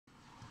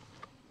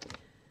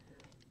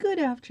Good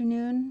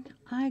afternoon.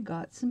 I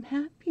got some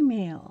happy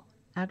mail.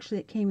 Actually,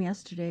 it came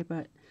yesterday,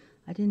 but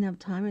I didn't have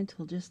time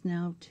until just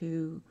now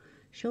to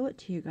show it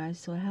to you guys,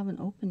 so I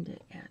haven't opened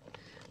it yet.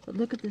 But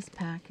look at this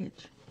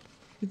package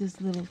with this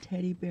little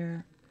teddy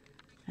bear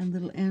and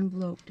little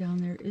envelope down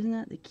there. Isn't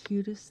that the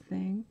cutest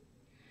thing?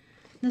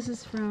 This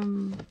is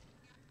from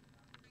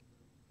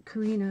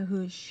Karina,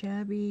 who is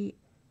Shabby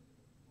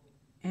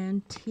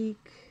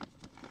Antique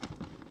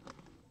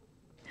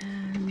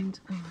and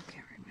I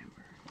can't remember.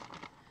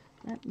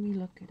 Let me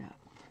look it up.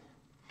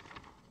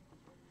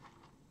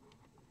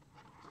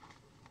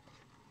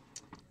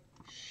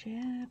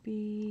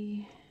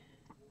 Shabby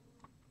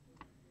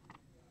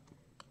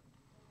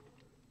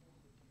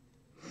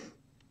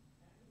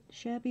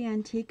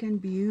Antique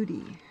and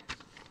Beauty.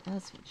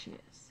 That's what she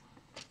is.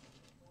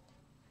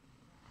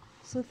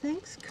 So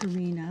thanks,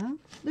 Karina.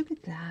 Look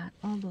at that.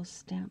 All those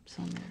stamps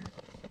on there.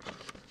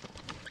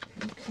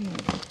 Okay.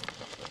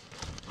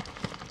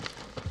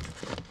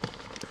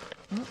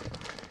 Oh,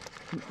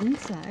 and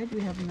inside we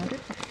have another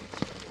package.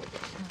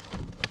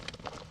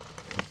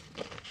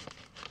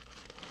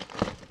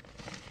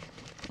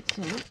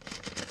 So,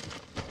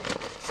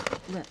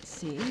 let's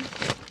see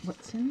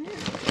what's in there.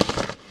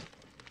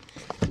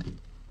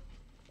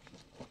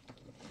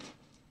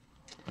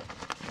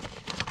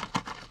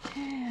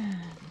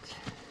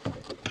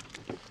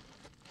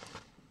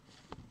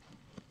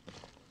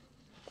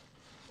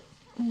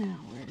 And now,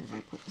 where did I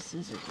put the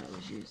scissors I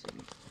was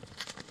using?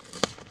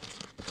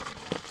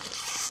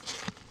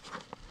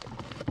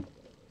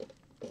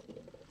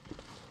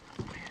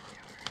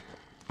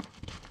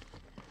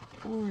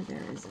 Or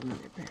there is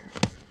another pair.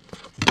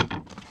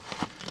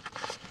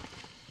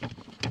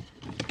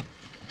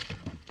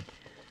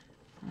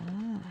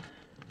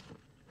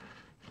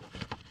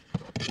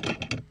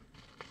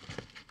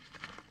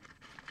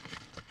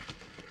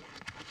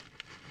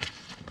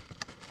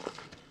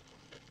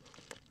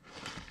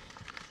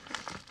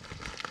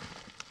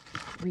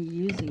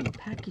 Reusing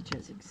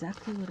packages,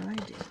 exactly what I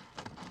do.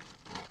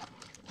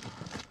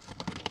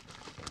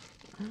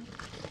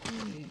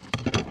 Okay.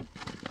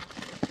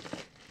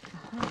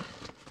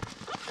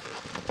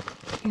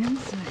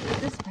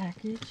 Inside this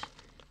package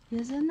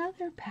is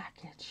another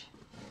package.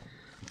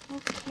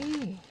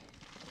 Okay.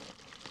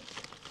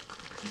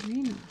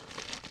 Karina.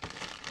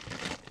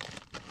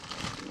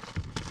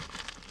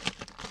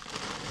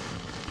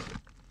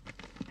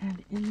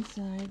 And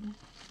inside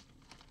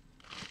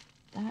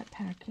that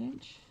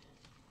package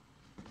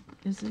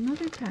is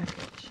another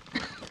package.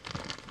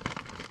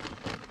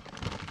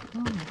 Oh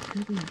my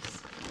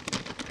goodness.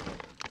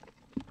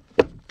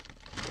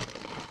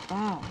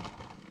 Wow.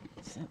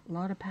 It's a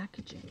lot of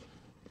packaging.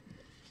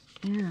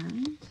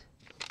 And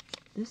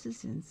this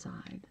is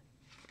inside.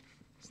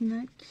 Isn't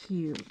that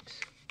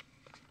cute?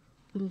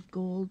 Little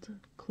gold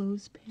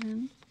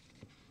clothespin.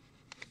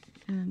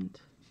 And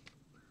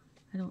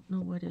I don't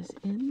know what is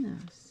in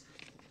this.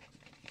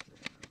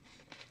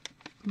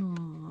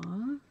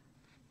 Aww.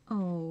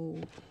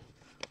 Oh,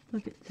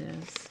 look at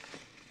this.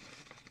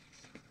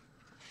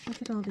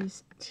 Look at all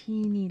these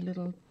teeny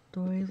little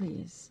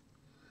doilies.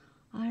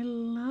 I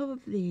love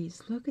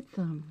these. Look at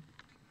them.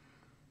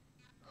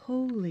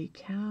 Holy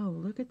cow,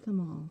 look at them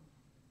all.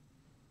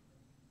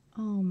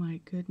 Oh my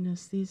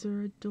goodness, these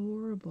are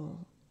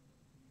adorable.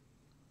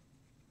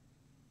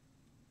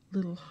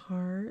 Little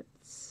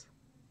hearts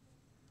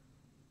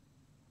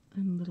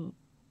and little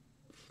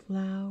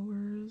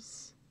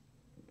flowers.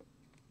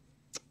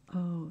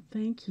 Oh,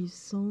 thank you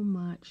so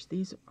much.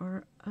 These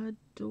are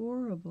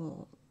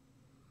adorable.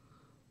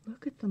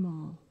 Look at them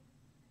all.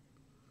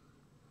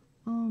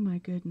 Oh my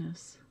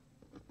goodness.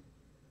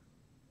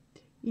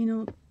 You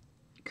know,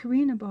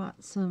 Karina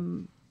bought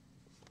some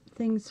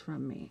things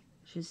from me.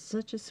 She's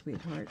such a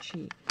sweetheart.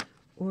 She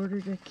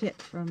ordered a kit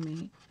from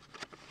me,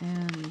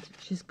 and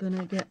she's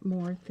gonna get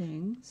more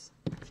things.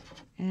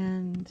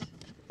 And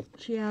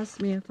she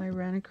asked me if I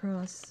ran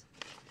across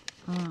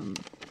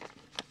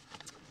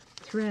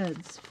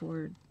threads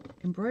for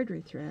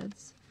embroidery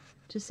threads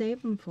to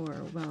save them for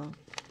her. Well,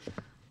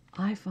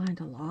 I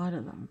find a lot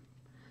of them,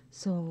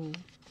 so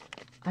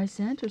I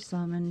sent her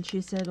some, and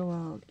she said, oh,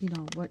 well, you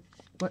know, what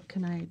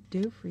can I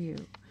do for you?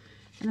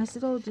 And I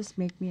said, oh, just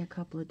make me a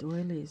couple of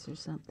doilies or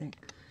something.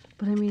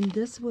 But I mean,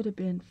 this would have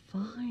been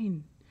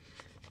fine.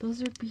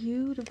 Those are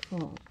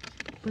beautiful.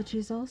 But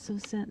she's also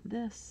sent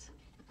this.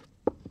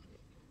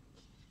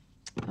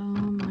 Oh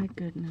my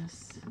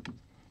goodness.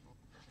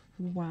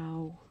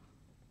 Wow.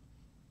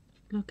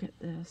 Look at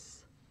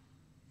this.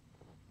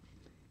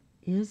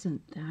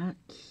 Isn't that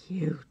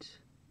cute?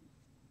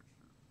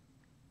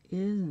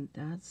 Isn't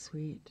that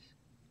sweet?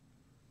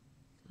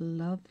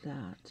 Love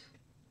that.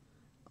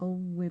 Oh,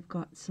 we've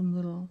got some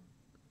little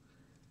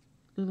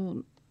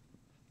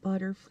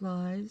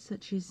butterflies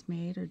that she's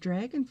made, or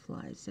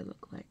dragonflies they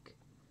look like.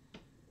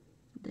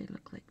 They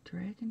look like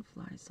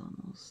dragonflies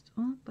almost.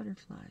 Oh,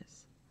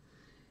 butterflies.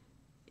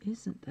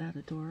 Isn't that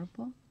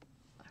adorable?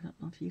 I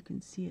don't know if you can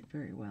see it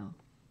very well.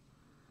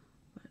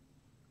 But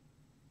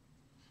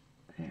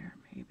there,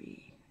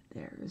 maybe.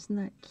 There. Isn't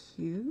that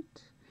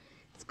cute?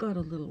 It's got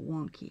a little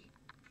wonky.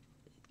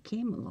 It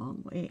came a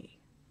long way.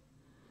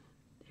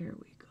 There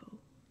we go.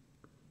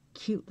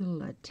 Cute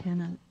little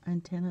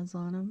antennas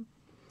on them.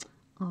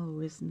 Oh,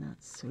 isn't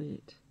that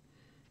sweet?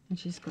 And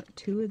she's got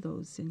 2 of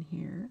those in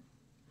here.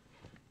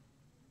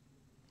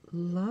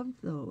 Love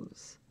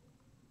those.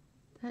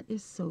 That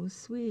is so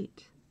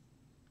sweet.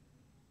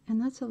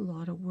 And that's a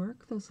lot of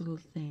work, those little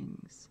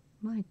things.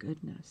 My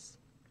goodness.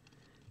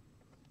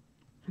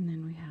 And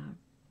then we have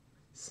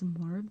some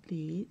more of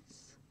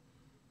these.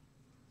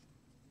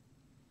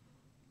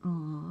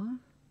 Aw.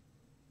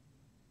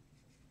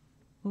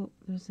 Oh,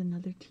 there's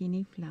another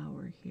teeny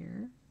flower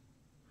here.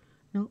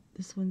 Nope,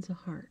 this one's a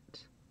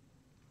heart.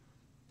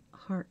 A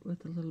heart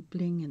with a little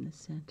bling in the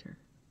center.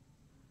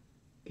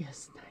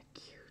 Isn't that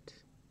cute?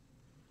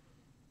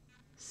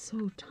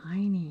 So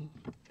tiny.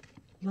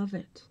 Love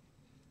it.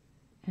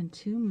 And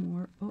 2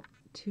 more. Oh,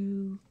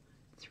 2,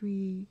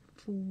 3,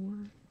 4,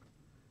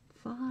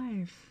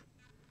 5.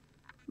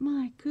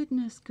 My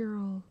goodness,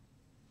 girl.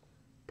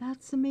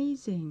 That's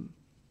amazing.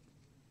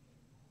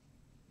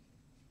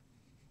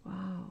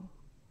 Wow.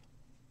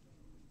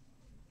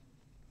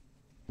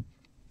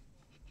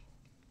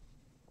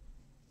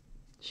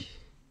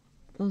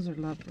 Those are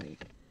lovely.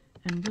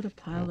 And what a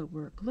pile of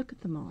work. Look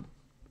at them all.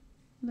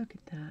 Look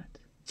at that.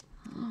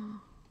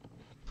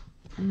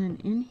 And then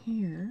in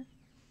here,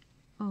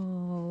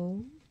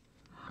 oh,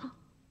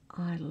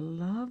 I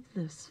love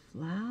this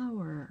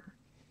flower.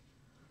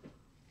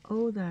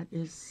 Oh, that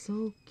is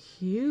so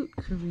cute,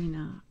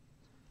 Karina.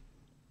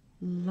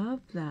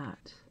 Love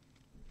that.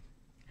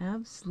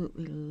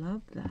 Absolutely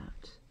love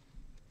that.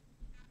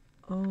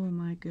 Oh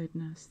my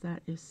goodness,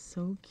 that is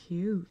so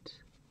cute.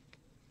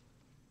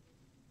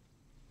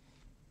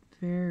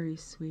 Very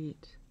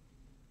sweet.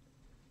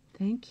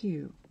 Thank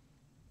you.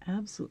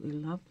 Absolutely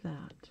love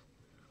that.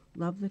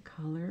 Love the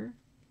color.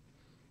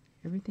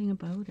 Everything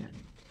about it.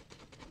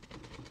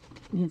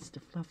 Needs to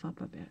fluff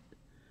up a bit.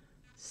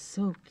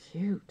 So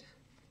cute.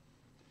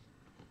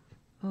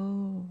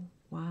 Oh,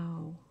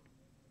 wow.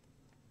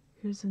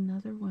 Here's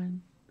another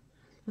one.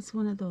 That's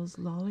one of those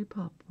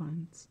lollipop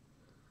ones.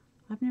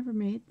 I've never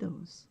made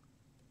those.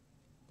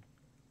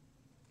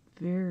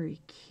 Very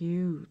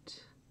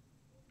cute.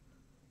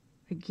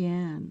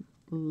 Again,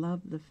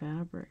 love the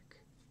fabric.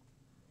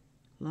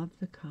 Love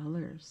the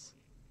colors.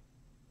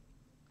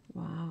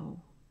 Wow.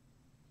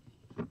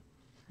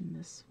 And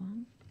this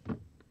one.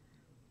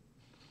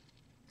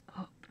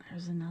 Oh,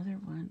 there's another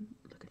one.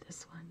 Look at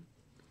this one.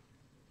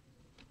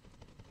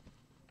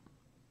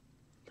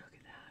 Look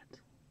at that.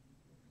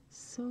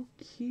 So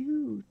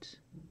cute.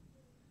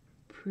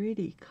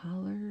 Pretty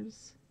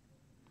colors.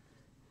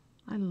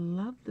 I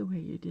love the way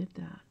you did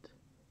that.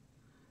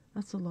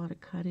 That's a lot of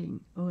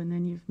cutting. Oh, and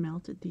then you've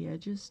melted the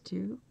edges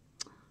too.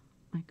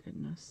 My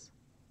goodness.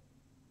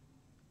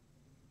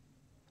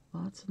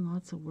 Lots and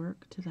lots of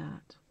work to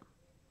that.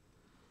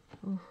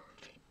 Oh.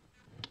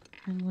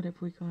 And what have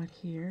we got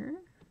here?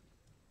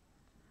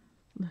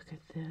 Look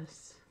at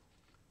this.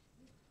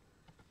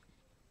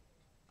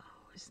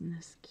 Oh, isn't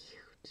this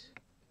cute?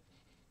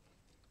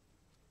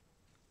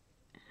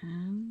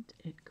 And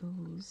it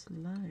goes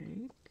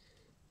like,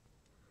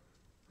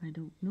 I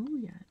don't know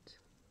yet.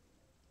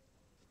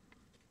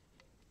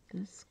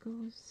 This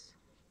goes,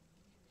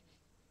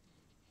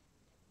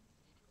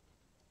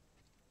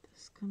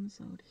 this comes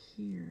out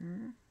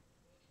here.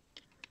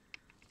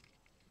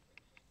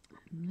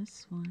 And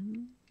this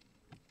one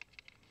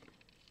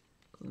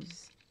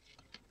goes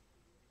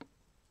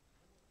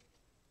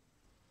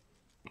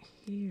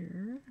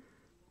here.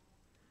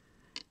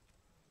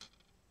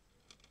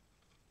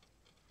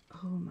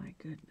 Oh my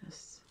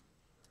goodness.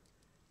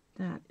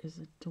 That is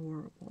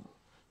adorable.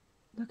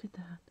 Look at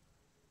that.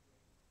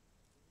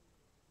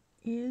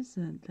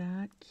 Isn't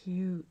that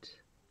cute?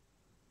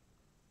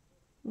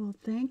 Well,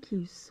 thank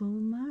you so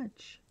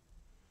much.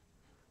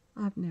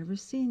 I've never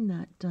seen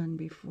that done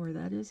before.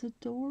 That is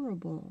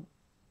adorable.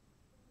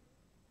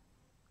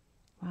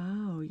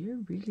 Wow,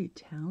 you're really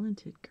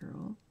talented,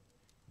 girl.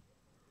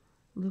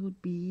 A little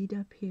bead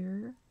up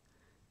here,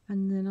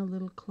 and then a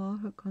little claw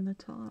hook on the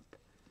top.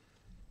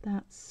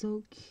 That's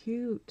so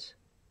cute.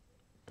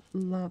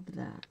 Love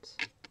that.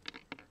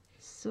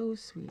 So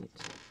sweet.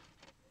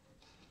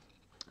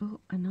 Oh,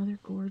 another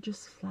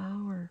gorgeous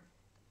flower.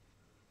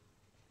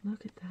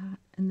 Look at that.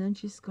 And then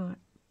she's got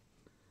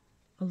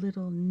a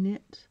little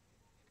knit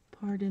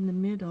part in the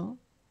middle,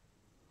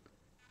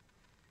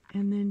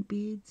 and then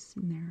beads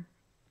in there.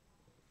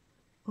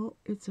 Oh,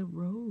 it's a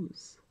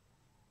rose.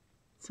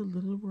 It's a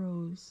little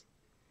rose.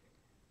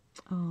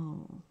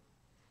 Oh,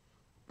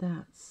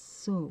 that's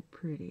so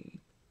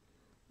pretty.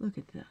 Look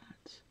at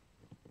that.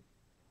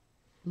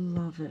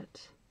 Love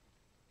it.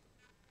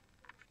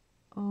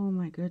 Oh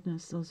my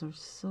goodness, those are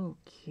so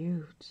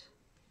cute.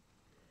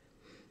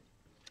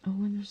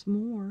 Oh, and there's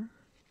more.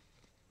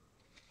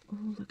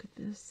 Oh, look at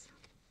this.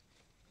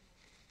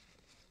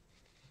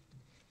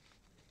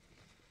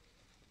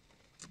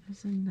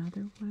 There's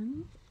another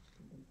one.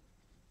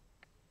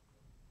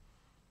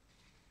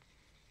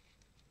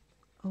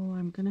 Oh,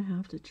 I'm gonna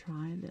have to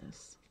try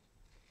this.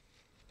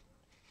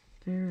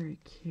 Very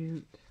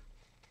cute.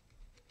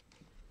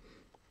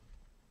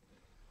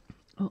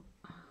 Oh,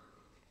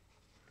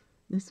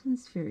 this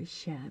one's very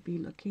shabby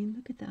looking.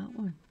 Look at that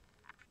one.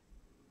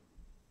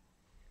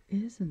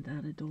 Isn't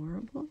that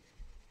adorable?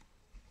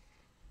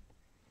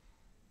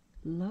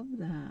 Love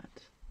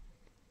that.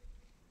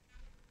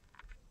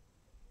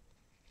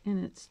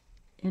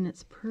 And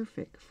it's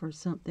perfect for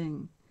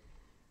something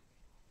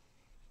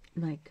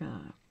like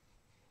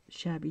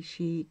shabby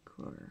chic,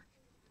 or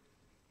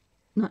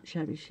not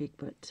shabby chic,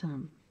 but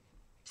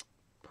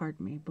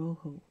pardon me,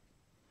 boho.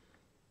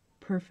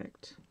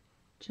 Perfect.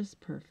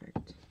 Just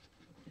perfect.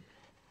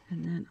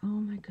 And then, oh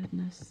my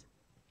goodness.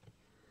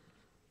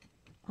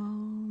 Oh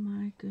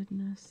my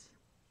goodness.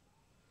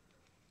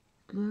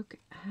 Look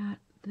at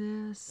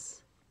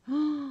this.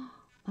 Oh,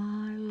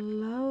 I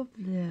love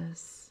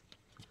this.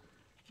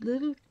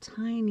 Little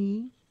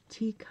tiny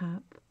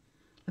teacup,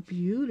 a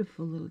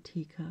beautiful little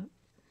teacup,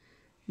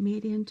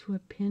 made into a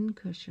pin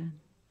cushion.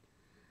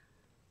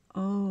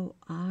 Oh,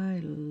 I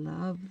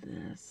love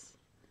this.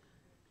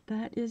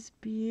 That is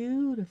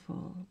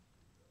beautiful.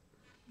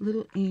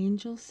 Little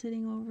angel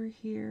sitting over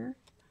here.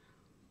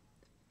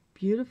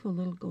 Beautiful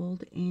little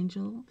gold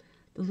angel.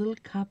 The little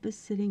cup is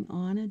sitting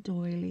on a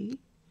doily.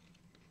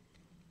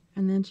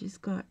 And then she's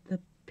got the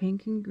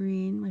pink and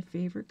green, my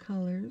favorite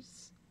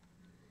colors,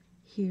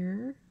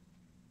 here.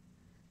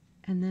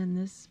 And then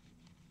this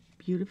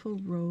beautiful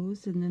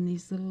rose, and then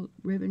these little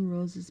ribbon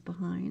roses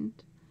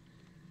behind.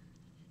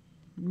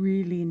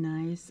 Really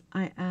nice.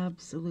 I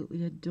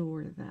absolutely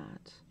adore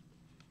that.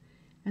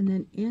 And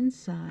then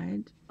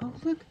inside, oh,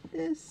 look at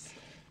this.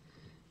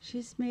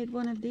 She's made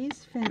one of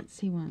these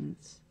fancy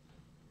ones.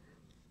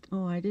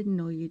 Oh, I didn't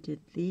know you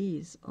did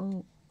these.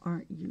 Oh,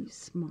 aren't you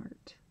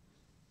smart?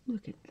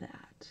 Look at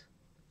that.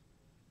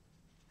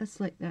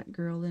 That's like that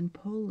girl in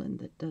Poland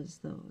that does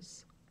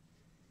those.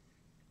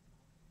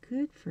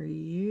 Good for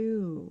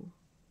you.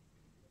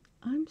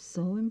 I'm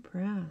so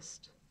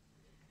impressed.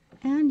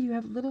 And you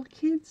have little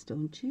kids,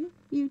 don't you?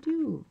 You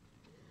do.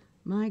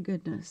 My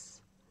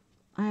goodness.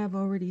 I have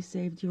already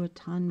saved you a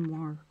ton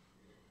more.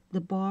 The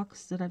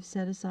box that I've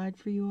set aside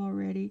for you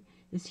already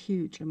is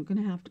huge. I'm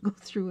going to have to go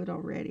through it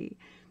already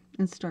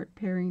and start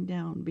paring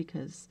down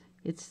because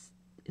it's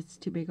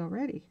too big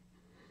already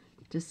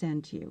to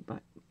send to you.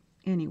 But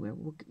anyway,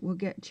 we'll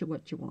get you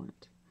what you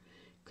want.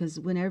 Because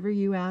whenever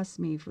you ask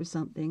me for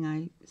something,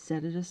 I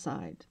set it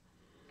aside.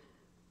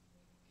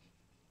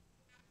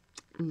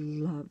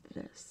 Love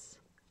this.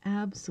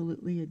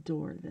 Absolutely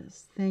adore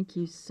this. Thank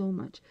you so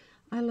much.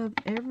 I love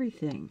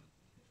everything.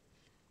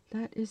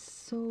 That is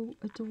so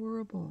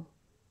adorable.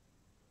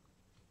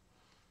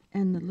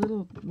 And the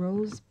little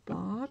rose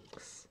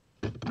box.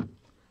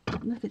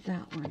 Look at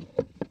that one.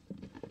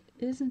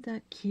 Isn't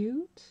that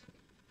cute?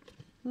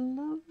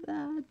 Love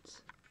that.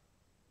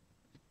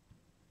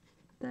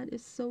 That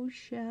is so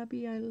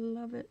shabby. I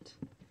love it.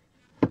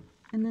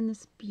 And then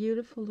this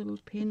beautiful little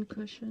pin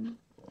cushion.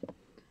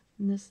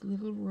 And this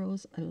little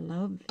rose. I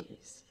love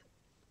these.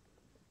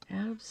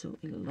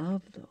 Absolutely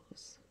love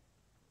those.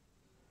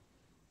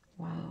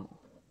 Wow.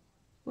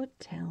 What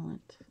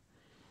talent.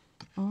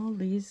 All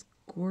these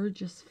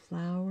gorgeous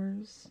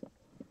flowers.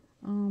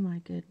 Oh my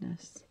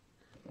goodness.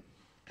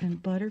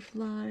 And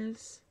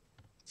butterflies.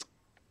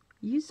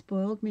 You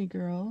spoiled me,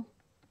 girl.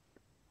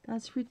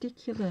 That's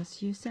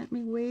ridiculous. You sent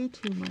me way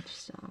too much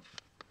stuff.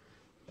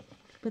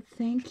 But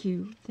thank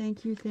you.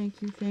 Thank you,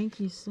 thank you, thank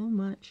you so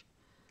much.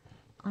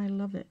 I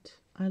love it.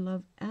 I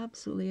love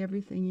absolutely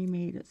everything you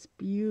made. It's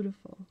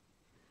beautiful.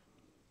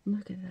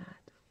 Look at that.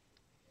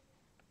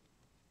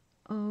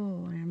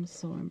 Oh, I am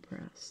so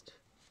impressed.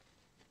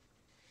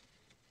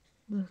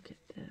 Look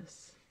at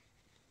this.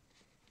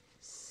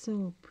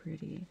 So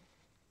pretty.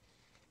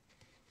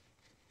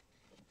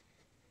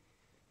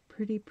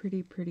 Pretty,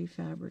 pretty, pretty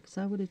fabrics.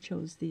 I would have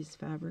chose these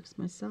fabrics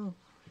myself.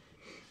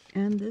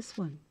 And this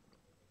one.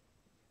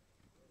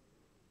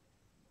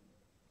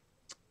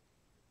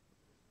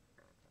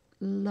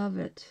 Love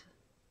it.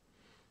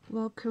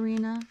 Well,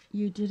 Karina,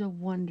 you did a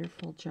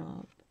wonderful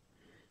job.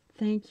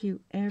 Thank you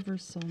ever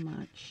so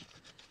much.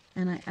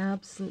 And I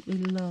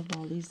absolutely love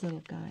all these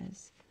little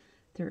guys.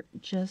 They're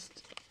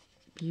just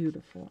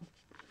beautiful.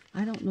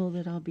 I don't know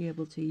that I'll be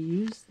able to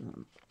use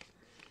them.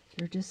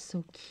 They're just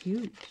so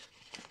cute.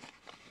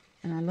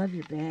 And I love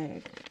your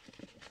bag.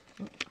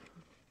 Oh,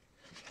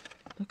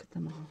 look at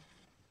them all.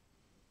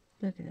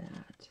 Look at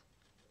that.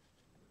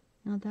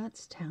 Now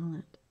that's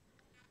talent.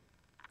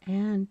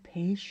 And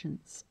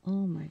patience.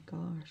 Oh my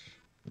gosh.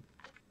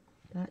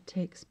 That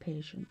takes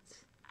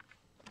patience.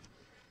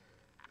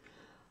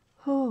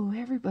 Oh,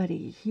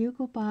 everybody, you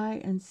go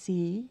by and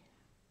see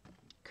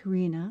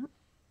Karina.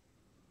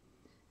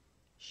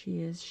 She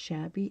is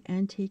Shabby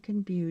Antique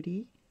and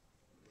Beauty.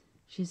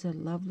 She's a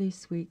lovely,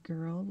 sweet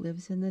girl,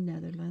 lives in the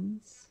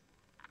Netherlands.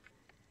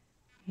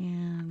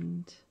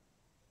 And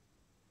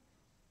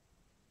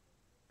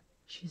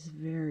she's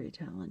very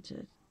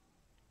talented.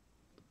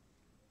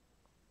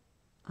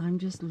 I'm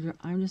just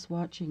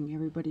watching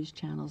everybody's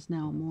channels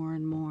now more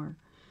and more,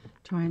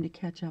 trying to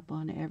catch up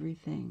on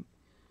everything.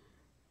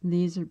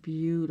 These are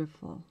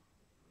beautiful.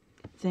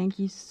 Thank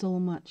you so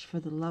much for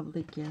the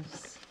lovely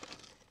gifts.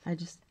 I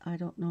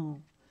don't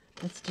know.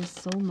 That's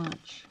just so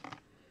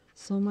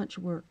much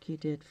work you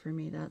did for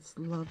me. That's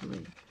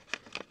lovely.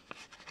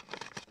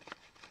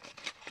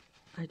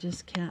 I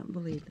just can't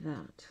believe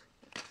that.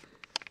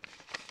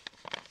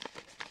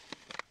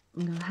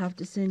 And I'll have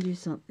to send you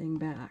something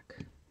back.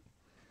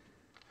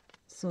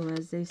 So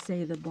as they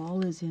say, the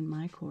ball is in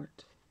my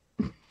court.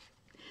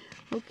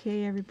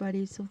 Okay,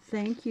 everybody, so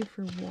thank you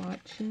for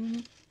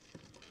watching.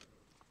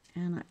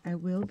 And I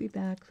will be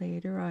back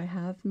later. I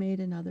have made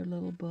another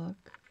little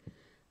book,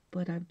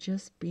 but I've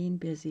just been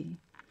busy.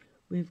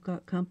 We've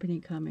got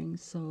company coming,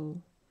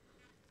 so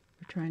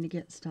we're trying to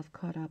get stuff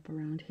caught up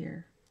around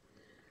here.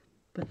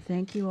 But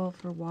thank you all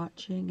for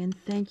watching, and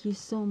thank you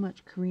so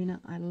much, Karina.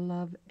 I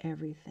love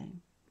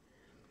everything.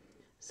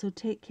 So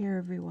take care,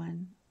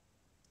 everyone,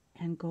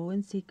 and go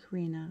and see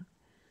Karina.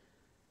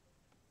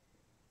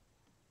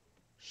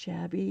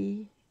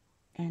 Shabby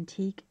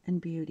Antique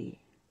and Beauty.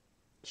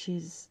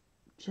 She's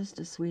just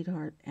a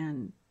sweetheart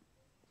and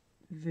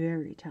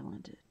very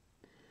talented.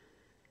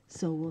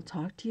 So we'll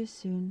talk to you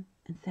soon,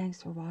 and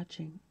thanks for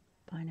watching.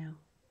 Bye now.